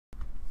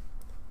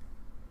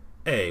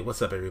Hey,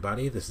 what's up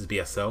everybody? This is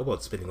BSL,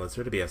 World Spinning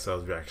Lizard,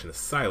 BSL's Reaction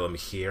Asylum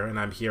here, and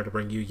I'm here to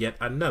bring you yet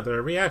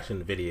another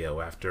reaction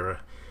video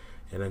after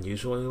an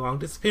unusually long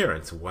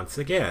disappearance once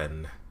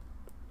again.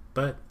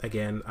 But,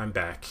 again, I'm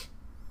back.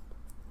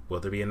 Will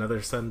there be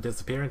another sudden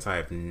disappearance? I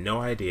have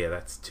no idea.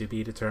 That's to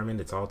be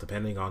determined. It's all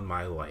depending on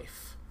my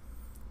life.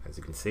 As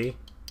you can see,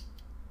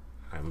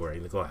 I'm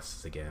wearing the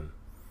glasses again.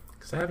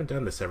 Because I haven't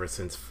done this ever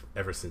since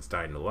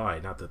Dying to Lie.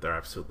 Not that they're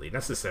absolutely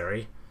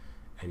necessary.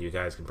 And you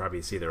guys can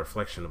probably see the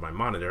reflection of my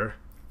monitor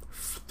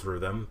through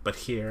them, but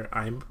here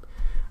I'm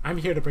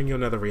here to bring you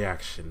another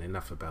reaction.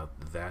 Enough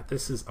about that.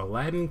 This is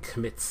Aladdin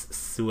Commits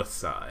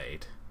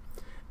Suicide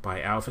by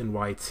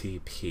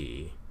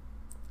AlvinYTP.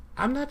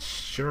 I'm not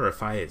sure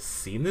if I had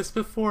seen this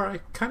before. I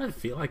kind of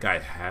feel like I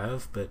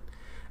have, but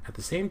at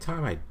the same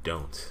time I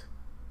don't.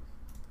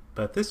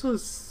 But this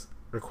was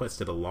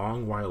requested a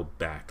long while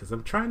back, because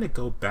I'm trying to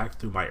go back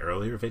through my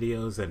earlier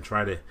videos and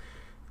try to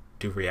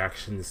do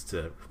reactions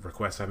to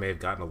requests I may have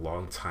gotten a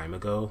long time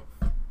ago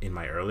in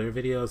my earlier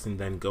videos, and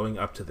then going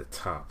up to the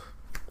top.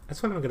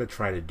 That's what I'm going to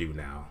try to do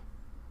now.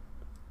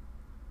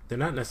 They're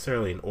not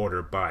necessarily in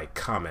order by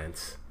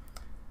comment,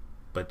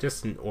 but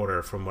just in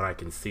order from what I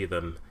can see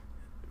them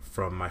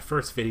from my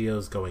first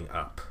videos going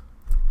up.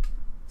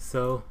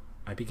 So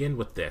I begin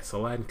with this.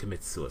 Aladdin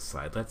Commits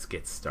Suicide. Let's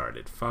get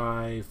started.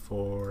 5,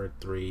 4,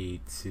 3,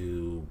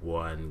 2,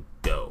 1,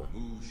 go.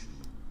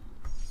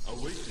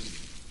 Awaken.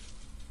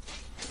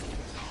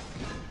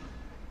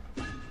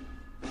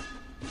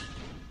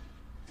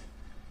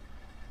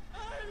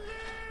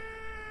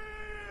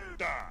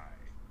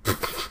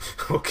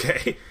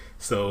 Okay,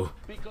 so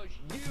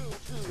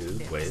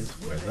dude, where's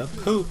where the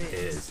poop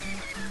is?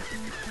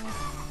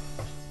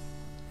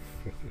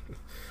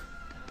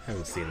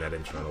 Haven't seen that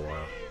intro in a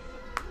while.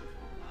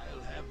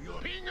 I'll have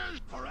your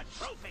fingers for a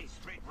trophy,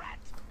 street rat.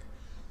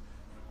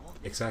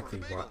 Exactly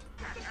what?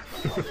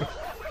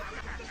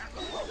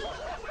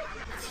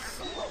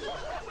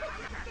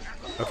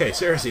 Okay,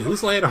 seriously,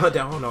 who's laying on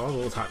down all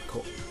those hot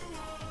coal?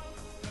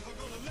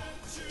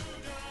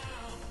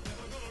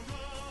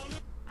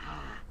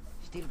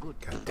 Still good.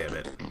 God damn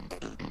it.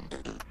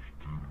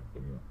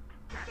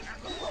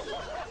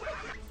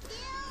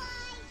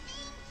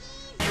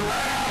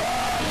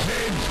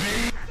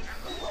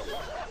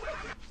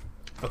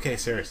 Okay,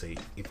 seriously,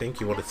 you think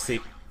you want to see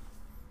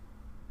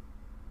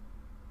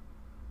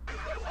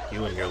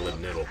you and your lip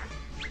noodle?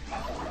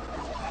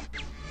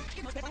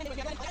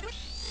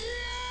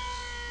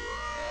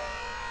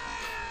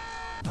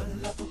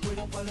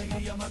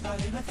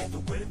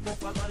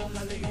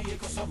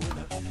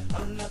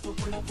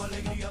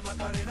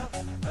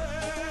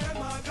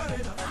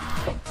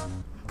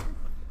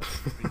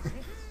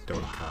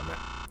 Don't comment.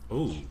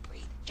 Ooh.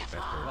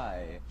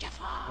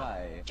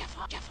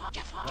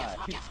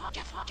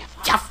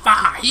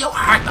 Jafar, you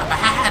heard the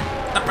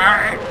man! The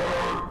bird!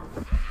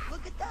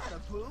 Look at that,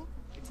 Apu!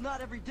 It's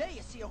not every day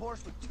you see a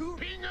horse with two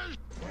fingers!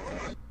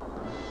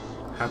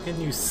 How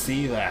can you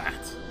see that?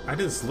 I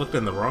just looked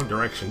in the wrong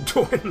direction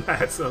doing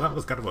that, so that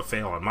was kind of a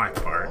fail on my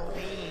part.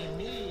 Obey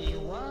me,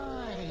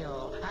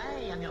 Wario. I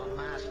am your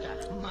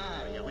master.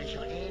 Mario is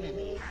your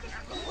enemy.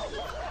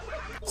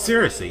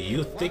 Seriously,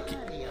 you think...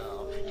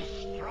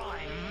 Destroy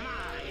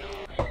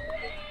Mario.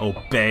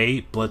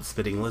 Obey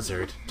blood-spitting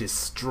lizard,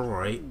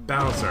 destroy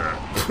Bowser.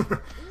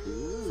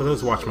 For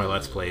those who watch my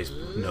Let's Plays,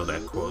 know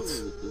that quote.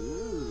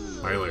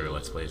 My earlier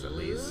Let's Plays, at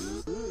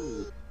least.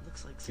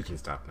 Looks like You can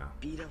stop now.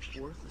 beat up,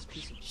 worthless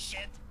piece of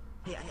shit.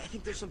 Hey, I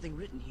think there's something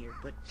written here,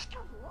 but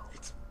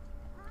it's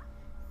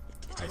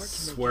I hard to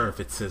swear if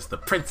it says the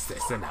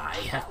princess and I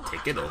have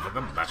taken over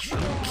the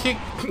Mushroom King.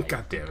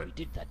 God damn it. We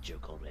did that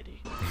joke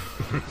already.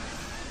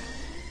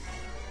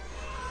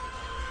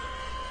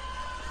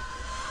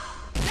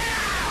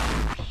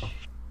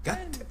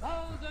 God damn.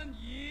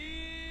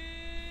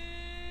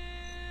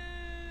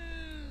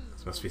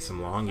 This must be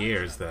some long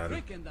years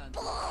then.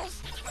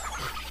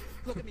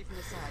 Look at me from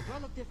the side. Do I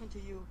look different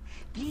to you?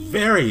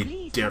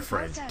 Very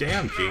different.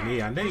 Damn,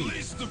 Genie, I know you.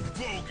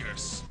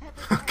 bogus.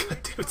 God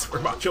damn it,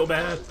 Super Macho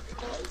Man.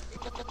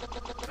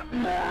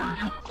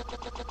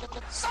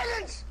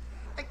 Silence!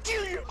 I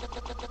kill you!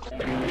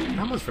 I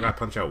almost forgot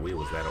Punch Out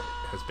Wheel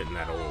has been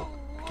that old.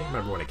 I can't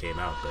remember when it came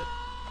out, but...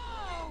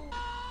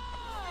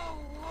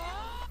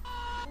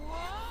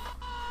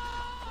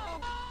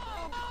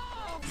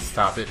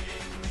 Stop it.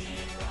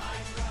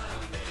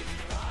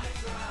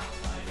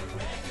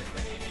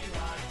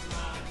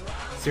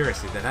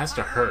 Seriously, that has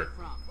to hurt.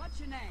 What's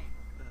your name?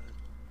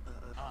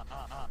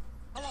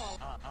 Hello.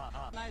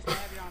 Nice to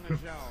have you on the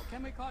show.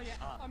 Can we call you,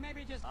 or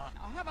maybe just, how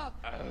about,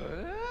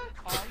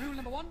 rule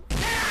number 1?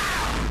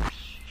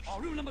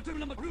 Rule number 2,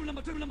 rule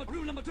number 2.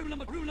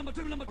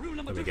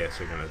 Let me guess,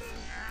 you're gonna...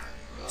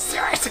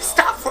 Seriously,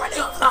 stop running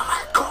over the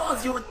hot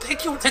coals! You would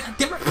think you would take a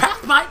different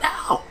path by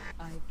now!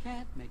 I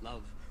can't make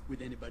love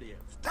with anybody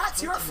else.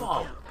 That's your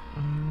fault!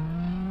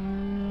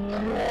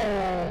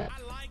 I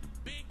like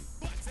big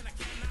butts and I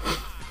cannot lie.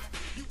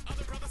 You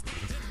other brothers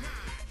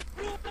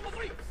rule number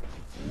 3.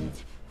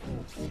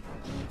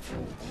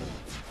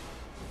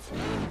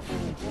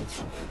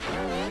 It's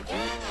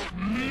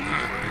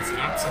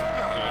not so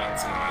bad.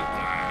 It's not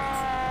bad.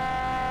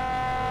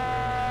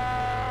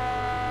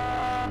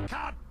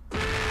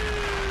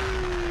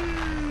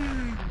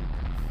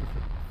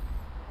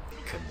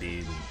 Could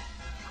be.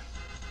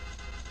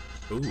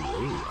 Ooh,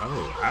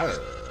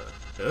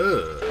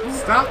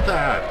 stop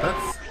that!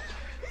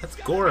 That's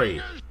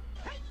gory.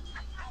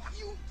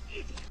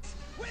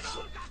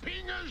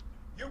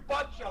 You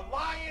bunch of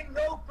lying,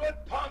 no good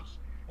punks,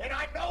 and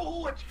I know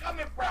who it's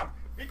coming from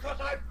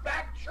because I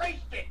fact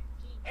traced it,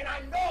 and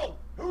I know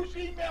who's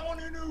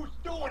emailing and who's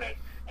doing it,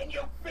 and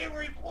you've been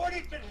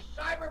reported to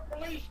the cyber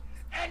police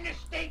and the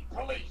state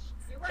police.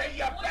 So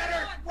you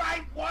better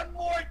write one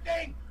more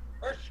thing,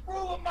 or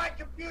screw with my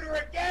computer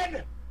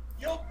again.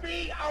 You'll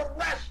be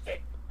arrested,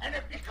 and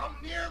if you come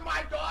near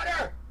my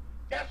daughter,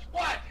 guess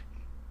what?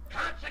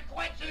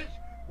 Consequences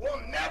will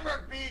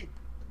never be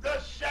the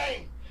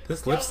same.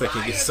 This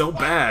lipsticking is so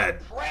bad.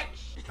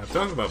 I'm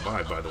talking about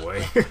mine, by the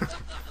way.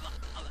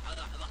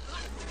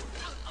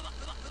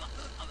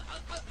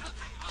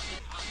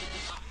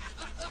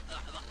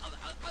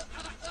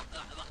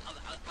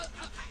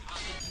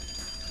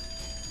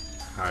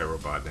 Hi,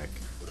 Robotnik.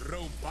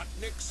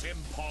 Robotnik's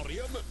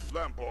Emporium.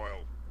 Lamp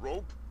oil,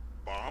 rope,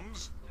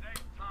 bombs.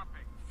 Today's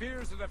topic: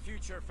 fears of the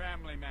future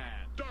family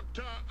man.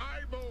 Dr.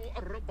 Ivo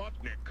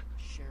Robotnik.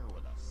 Share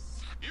with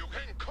us. You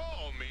can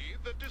call me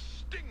the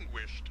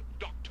distinguished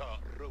Dr.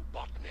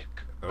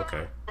 Robotnik.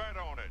 Okay. Bet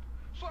on it.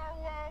 So,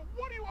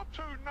 what are you up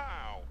to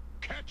now?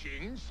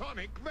 Catching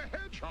Sonic the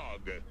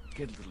Hedgehog.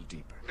 Get a little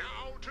deeper.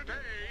 Now today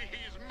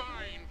he's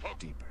mine for...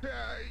 Deeper.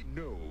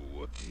 No.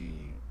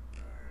 Deep.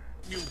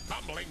 You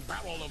bumbling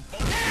barrel of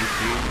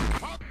bullshit.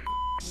 For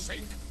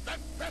sake, that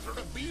better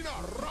have been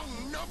a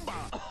wrong number.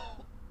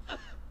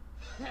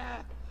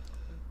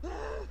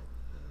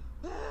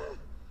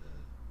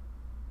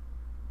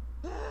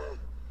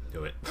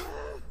 Do it.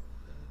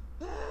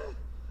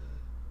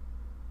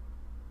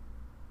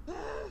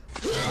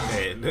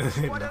 Hey, We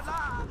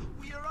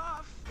are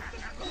off.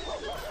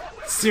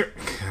 God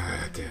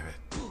damn it.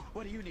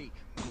 What do you need?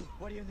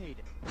 What do you need?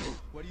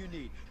 What do you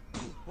need?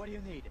 What do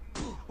you need?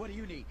 What do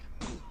you need?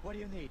 What do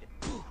you need?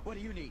 What do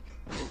you need?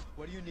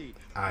 What do you need?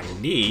 I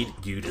need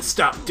you to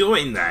stop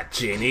doing that,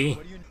 Genie.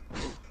 What do you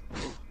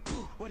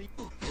What do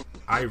you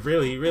I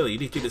really, really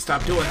need you to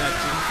stop doing that,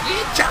 Genie.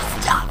 You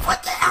just stop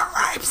with the air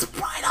rapes,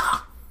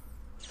 Spider!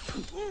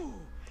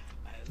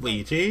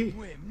 Luigi?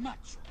 Way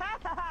much.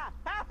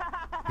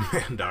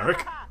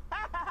 Dark?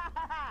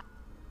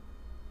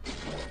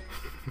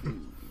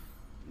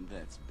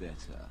 That's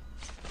better.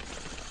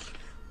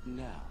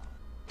 Now.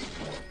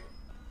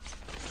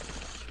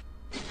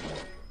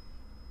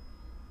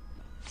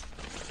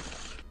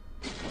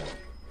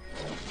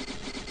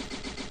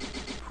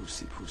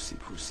 Pussy, pussy,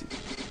 pussy.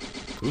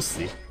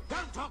 Pussy?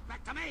 Don't talk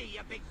back to me,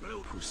 you big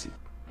blue. Pussy.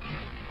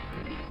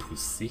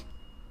 Pussy?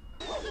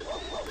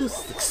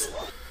 Pussy.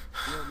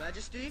 Your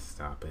Majesty,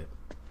 Stop it.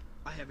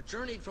 I have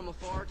journeyed from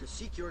afar to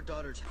seek your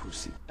daughter's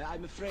Pussy.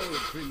 I'm afraid,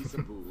 Prince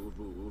Boo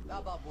Boo.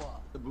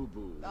 Babois. Boo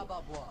Boo.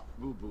 Babois.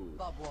 Boo Boo.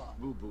 Babois.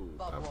 Boo Boo.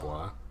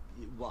 Babois.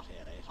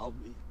 Whatever. How...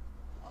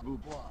 Boo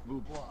Boo.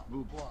 Boo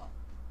Boo.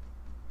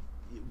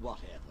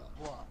 Whatever.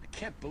 I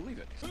can't believe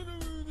it.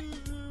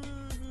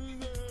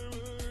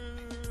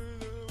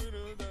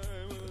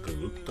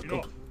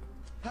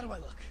 How do I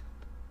look?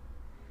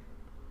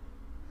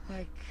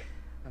 Like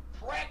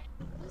Prick!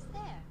 Who's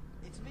there?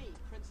 It's me,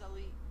 Prince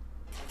Ali.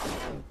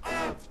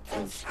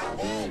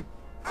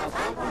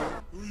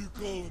 Who you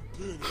calling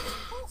Penny?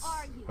 Who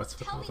are you? What's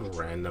with Tell all me the the truth.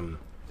 random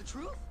The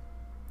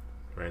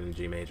truth?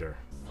 G major?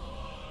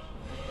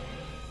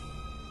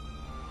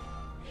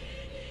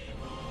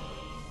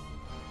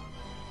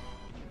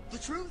 The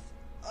truth?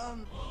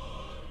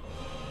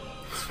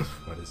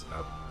 What is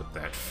up with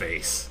that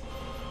face?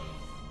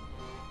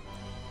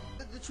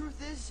 The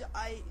truth is,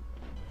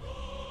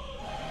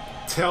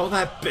 Tell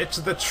that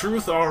bitch the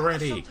truth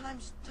already!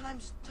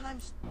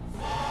 sometimes,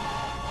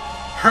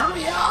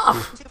 Hurry up!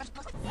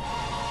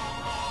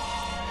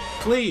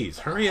 Please,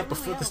 hurry up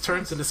before this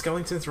turns into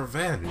Skellington's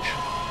Revenge.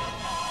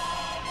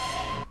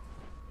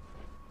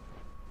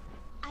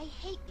 I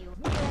hate you.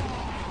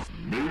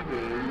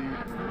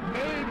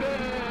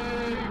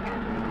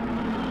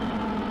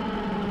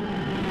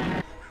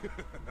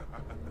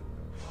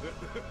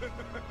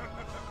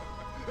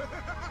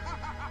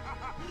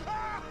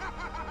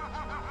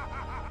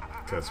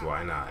 Because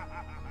why not?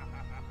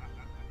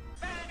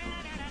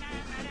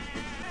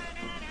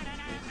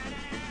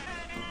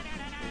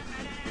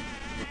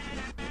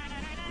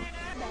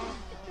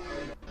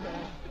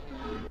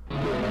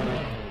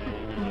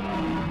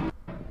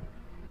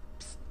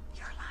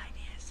 your line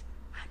is,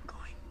 I'm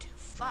going to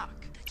fuck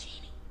the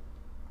genie.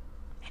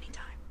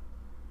 Anytime.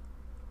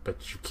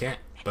 But you can't.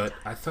 But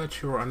I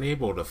thought you were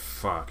unable to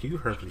fuck. You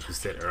heard what you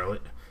said earlier.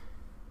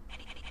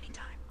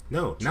 Anytime.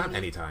 No, not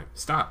anytime.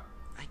 Stop.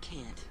 I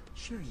can't.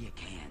 Sure you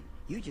can.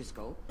 You just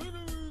go.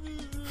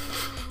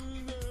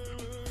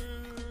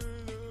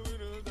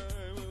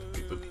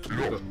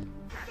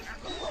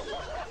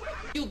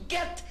 You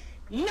get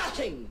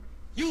nothing!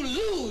 You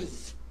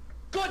lose!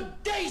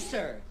 Good day,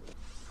 sir!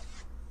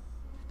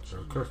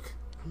 Joe Cook.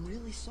 I'm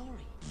really sorry.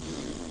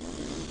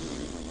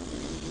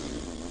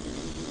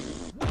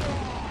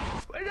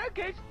 In that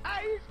case,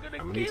 I is gonna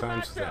How many kill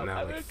times is that myself. now?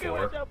 I'm Like gonna kill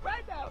 4? myself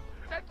right now.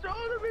 That's all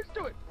there is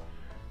to it.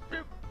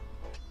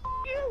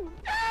 You.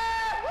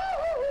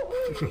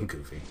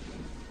 Goofy.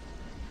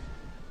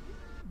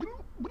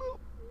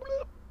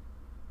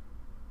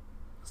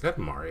 Is that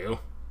Mario?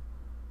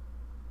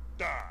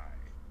 Die.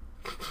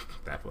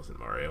 That wasn't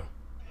Mario.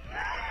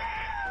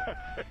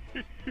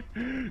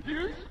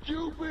 You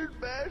stupid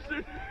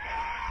bastard.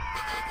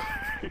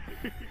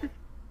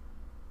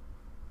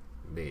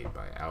 Made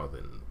by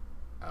Alvin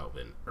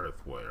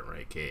Earthworm,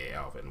 aka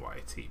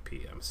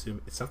AlvinYTP. I'm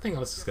assuming something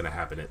else is gonna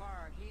happen.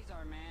 He's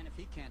our man if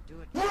he can't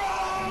do it.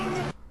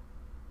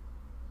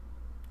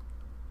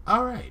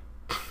 Alright.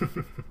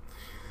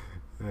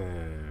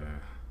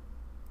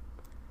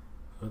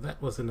 Well,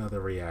 that was another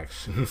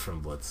reaction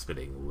from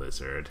Blood-Spitting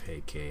Lizard,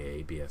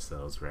 aka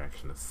BSL's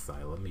Reaction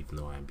Asylum. Even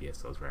though I'm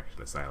BSL's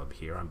Reaction Asylum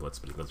here, I'm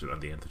Blood-Spitting Lizard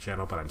on the other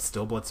channel, but I'm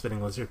still Blood-Spitting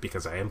Lizard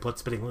because I am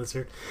Blood-Spitting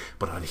Lizard.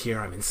 But on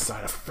here, I'm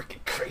inside a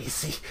freaking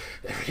crazy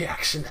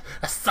Reaction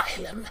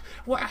Asylum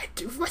where I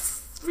do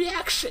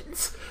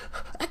reactions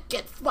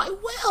against my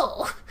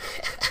will.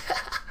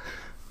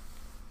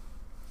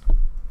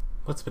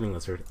 Blood-Spitting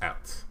Lizard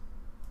out.